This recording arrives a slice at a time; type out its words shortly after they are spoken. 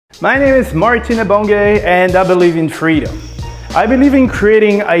My name is Martin Ebonge and I believe in freedom. I believe in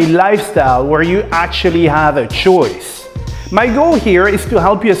creating a lifestyle where you actually have a choice. My goal here is to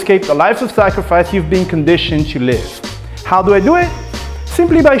help you escape the life of sacrifice you've been conditioned to live. How do I do it?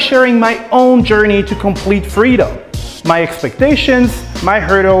 Simply by sharing my own journey to complete freedom. My expectations, my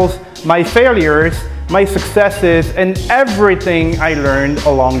hurdles, my failures, my successes, and everything I learned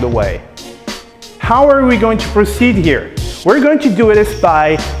along the way. How are we going to proceed here? We're going to do it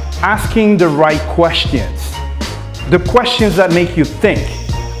by asking the right questions. The questions that make you think.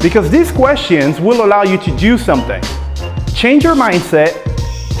 Because these questions will allow you to do something. Change your mindset,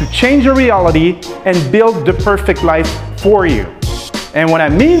 to change your reality, and build the perfect life for you. And when I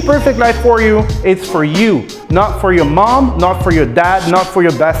mean perfect life for you, it's for you. Not for your mom, not for your dad, not for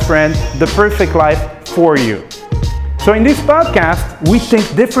your best friend. The perfect life for you. So in this podcast, we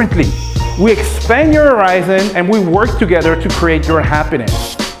think differently. We expand your horizon and we work together to create your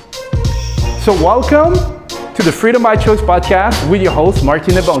happiness. So welcome to the Freedom by Choice podcast with your host,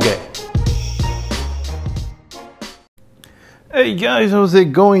 Martin Ebonge. Hey guys, how's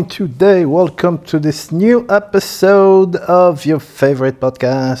it going today? Welcome to this new episode of your favorite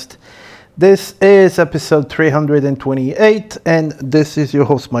podcast. This is episode 328 and this is your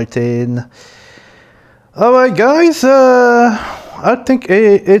host, Martin. Alright guys, I think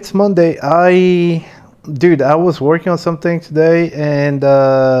it's Monday. I was working on something today and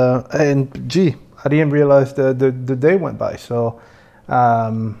gee, I didn't realize the day went by. So,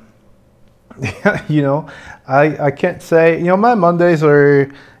 I can't say, my Mondays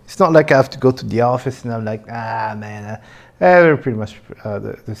are, it's not like I have to go to the office and I'm like, they're pretty much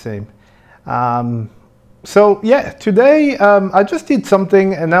the same. So yeah, today I just did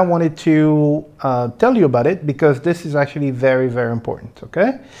something and I wanted to tell you about it because this is actually very, very important,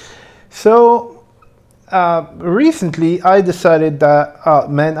 okay? So recently I decided that,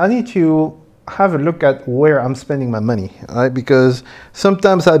 I need to have a look at where I'm spending my money, right? Because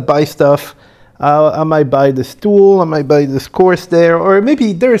sometimes I buy stuff, I might buy this tool, I might buy this course there, or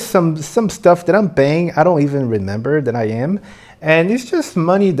maybe there's some stuff that I'm paying, I don't even remember that I am, and it's just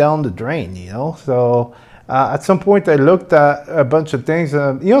money down the drain, So at some point I looked at a bunch of things,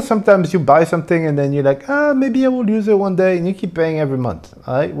 sometimes you buy something and then you're like, maybe I will use it one day, and you keep paying every month,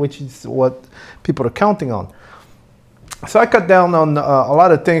 right? Which is what people are counting on. So I cut down on a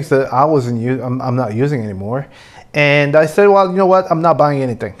lot of things that I'm not using anymore. And I said, well, you know what? I'm not buying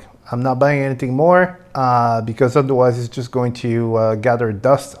anything. I'm not buying anything more because otherwise it's just going to gather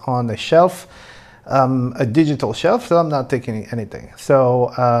dust on the shelf, a digital shelf. So I'm not taking anything.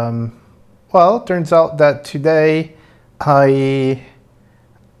 So, it turns out that today I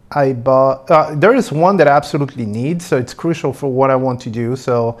bought, there is one that I absolutely need. So it's crucial for what I want to do.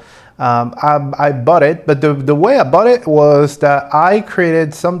 So I bought it, but the way I bought it was that I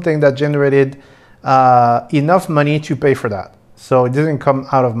created something that generated enough money to pay for that. So it doesn't come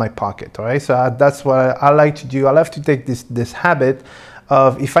out of my pocket, all right? So that's what I like to do. I like to take this habit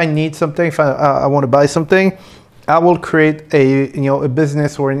of, if I need something, if I want to buy something, I will create a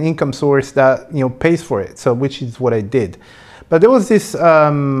business or an income source that pays for it. So which is what I did. But there was this, so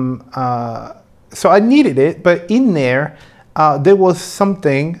I needed it, but in there was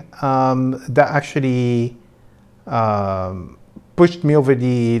something that actually pushed me over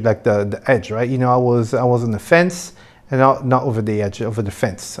the edge, right? I was on the fence, and not over the edge, over the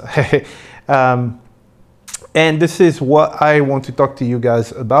fence. And this is what I want to talk to you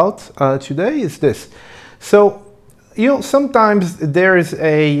guys about today. Is this? So sometimes there is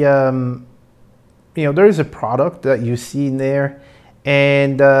a there is a product that you see in there,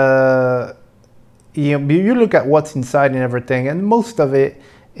 and you look at what's inside and everything, and most of it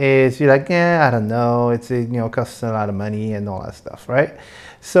is you're like, I don't know, it's costs a lot of money and all that stuff, right?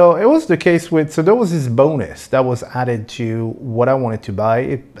 So it was the case so there was this bonus that was added to what I wanted to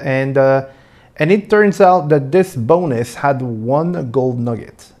buy, and it turns out that this bonus had one gold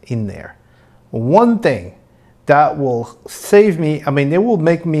nugget in there, one thing that will save me. It will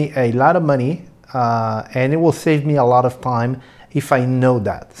make me a lot of money, and it will save me a lot of time if I know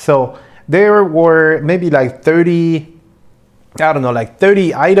that. So there were maybe like 30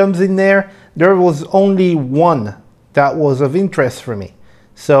 items in there. There was only one that was of interest for me.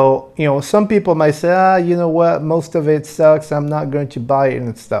 So, some people might say, you know what, most of it sucks, I'm not going to buy it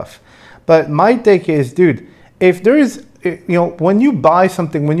and stuff. But my take is, dude, if there is, when you buy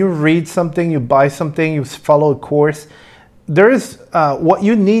something, when you read something, you buy something, you follow a course, there is, what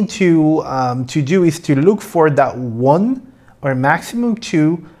you need to do is to look for that one or maximum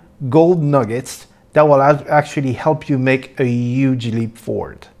two gold nuggets that will actually help you make a huge leap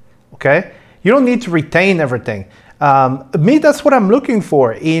forward, okay? You don't need to retain everything. Me, that's what I'm looking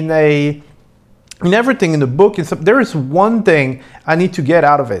for in everything in the book. There is one thing I need to get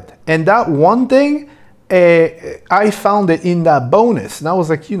out of it, and that one thing, I found it in that bonus, and I was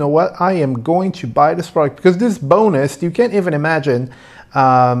like, you know what, I am going to buy this product because this bonus, you can't even imagine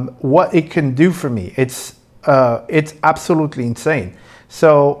what it can do for me. It's absolutely insane.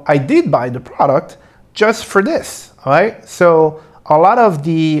 So I did buy the product just for this, all right? So a lot of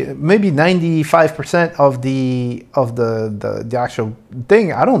maybe 95% of the actual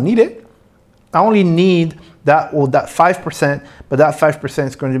thing, I don't need it. I only need that 5%, but that 5%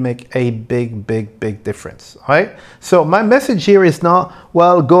 is going to make a big difference, all right? So my message here is not,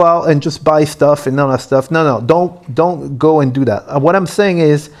 well, go out and just buy stuff and all that stuff. No, don't go and do that. What I'm saying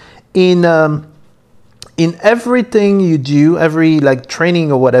is, in everything you do, every like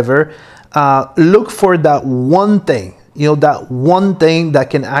training or whatever, look for that one thing, that one thing that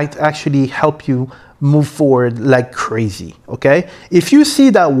can actually help you move forward like crazy, okay? If you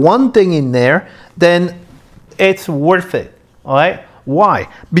see that one thing in there, then it's worth it, all right? Why?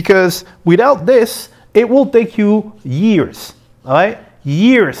 Because without this, it will take you years, all right?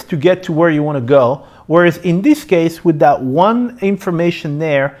 Years to get to where you want to go. Whereas in this case, with that one information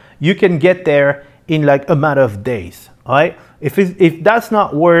there, you can get there in like a matter of days, all right? If that's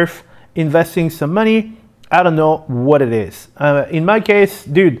not worth investing some money, I don't know what it is. In my case,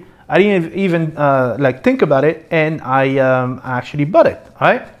 dude, I didn't even like think about it, and I actually bought it, all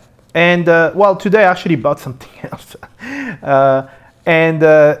right? And well, today I actually bought something else.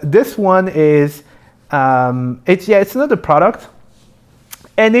 This one is, it's another product,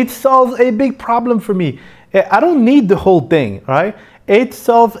 and it solves a big problem for me. I don't need the whole thing, right? It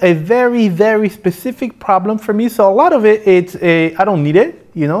solves a very specific problem for me. So a lot of it, I don't need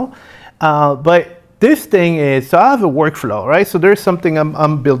it, but this thing is, so I have a workflow, right? So there's something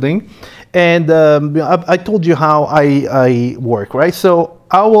I'm building, and I told you how I work, right? So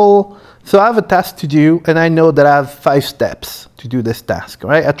I have a task to do, and I know that I have 5 steps to do this task,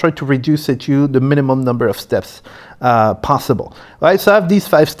 right? I try to reduce it to the minimum number of steps possible, right? So I have these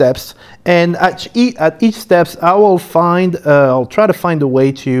 5 steps, and at each steps, I'll try to find a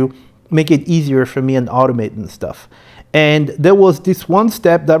way to make it easier for me and automate and stuff. And there was this one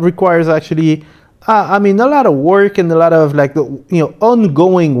step that requires actually, a lot of work and a lot of like,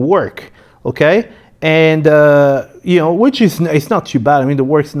 ongoing work, okay? And, which is, it's not too bad. The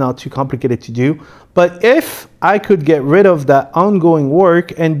work's not too complicated to do. But if I could get rid of that ongoing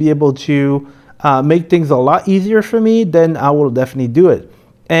work and be able to make things a lot easier for me, then I will definitely do it.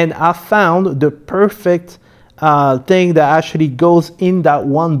 And I found the perfect thing that actually goes in that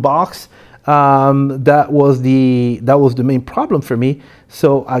one box. That was the main problem for me.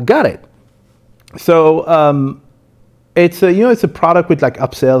 So I got it. So it's a product with like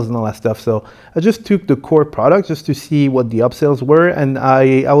upsells and all that stuff. So I just took the core product just to see what the upsells were, and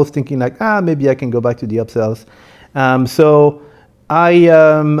I was thinking like, maybe I can go back to the upsells. So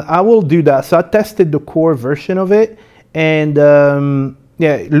I will do that. So I tested the core version of it, and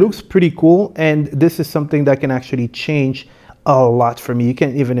yeah, it looks pretty cool. And this is something that can actually change a lot for me. You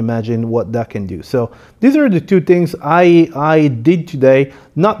can't even imagine what that can do. So these are the 2 things I did today,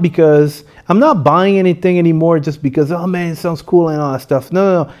 not because I'm not buying anything anymore just because, oh man, it sounds cool and all that stuff.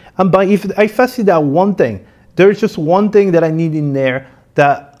 No. I'm buying, if I see that one thing, there's just one thing that I need in there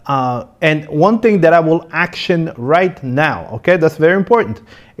that, and one thing that I will action right now, okay? That's very important.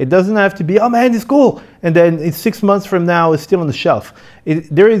 It doesn't have to be, oh man, it's cool, and then it's 6 months from now, it's still on the shelf.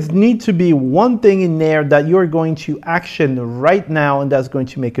 There need to be one thing in there that you're going to action right now, and that's going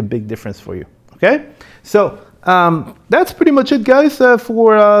to make a big difference for you, okay? So that's pretty much it, guys,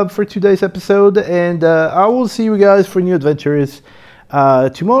 for today's episode, and I will see you guys for new adventures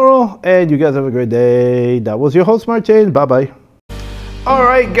tomorrow, and you guys have a great day. That was your host, Martin. Bye-bye.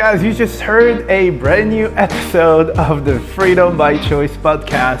 Alright guys, you just heard a brand new episode of the Freedom by Choice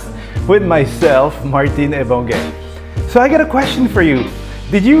podcast with myself, Martin Ebonge. So I got a question for you.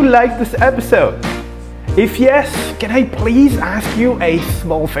 Did you like this episode? If yes, can I please ask you a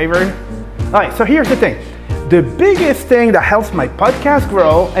small favor? Alright, so here's the thing. The biggest thing that helps my podcast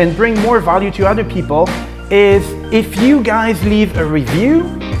grow and bring more value to other people is if you guys leave a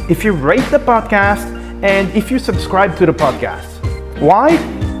review, if you rate the podcast, and if you subscribe to the podcast. Why?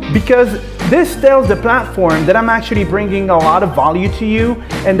 Because this tells the platform that I'm actually bringing a lot of value to you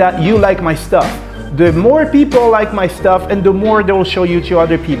and that you like my stuff. The more people like my stuff, and the more they will show you to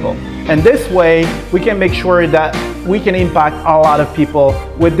other people. And this way, we can make sure that we can impact a lot of people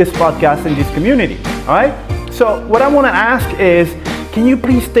with this podcast and this community, all right? So what I want to ask is, can you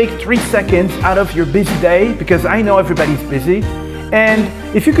please take 3 seconds out of your busy day, because I know everybody's busy, and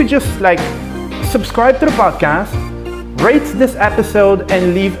if you could just like subscribe to the podcast, rate this episode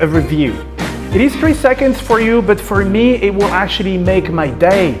and leave a review. It is 3 seconds for you, but for me, it will actually make my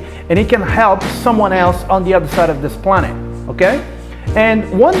day, and it can help someone else on the other side of this planet, okay? And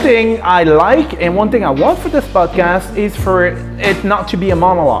one thing I like and one thing I want for this podcast is for it not to be a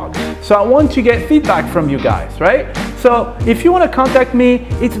monologue. So I want to get feedback from you guys, right? So if you want to contact me,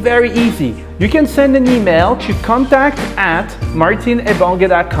 it's very easy. You can send an email to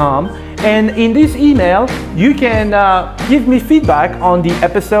contact@martinebonge.com, and in this email, you can give me feedback on the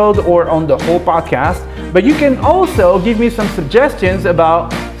episode or on the whole podcast, but you can also give me some suggestions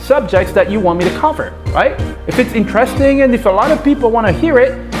about subjects that you want me to cover, right? If it's interesting and if a lot of people want to hear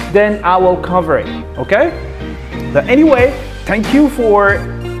it, then I will cover it, okay? But anyway, thank you for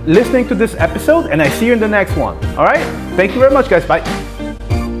listening to this episode, and I see you in the next one, all right? Thank you very much, guys. Bye.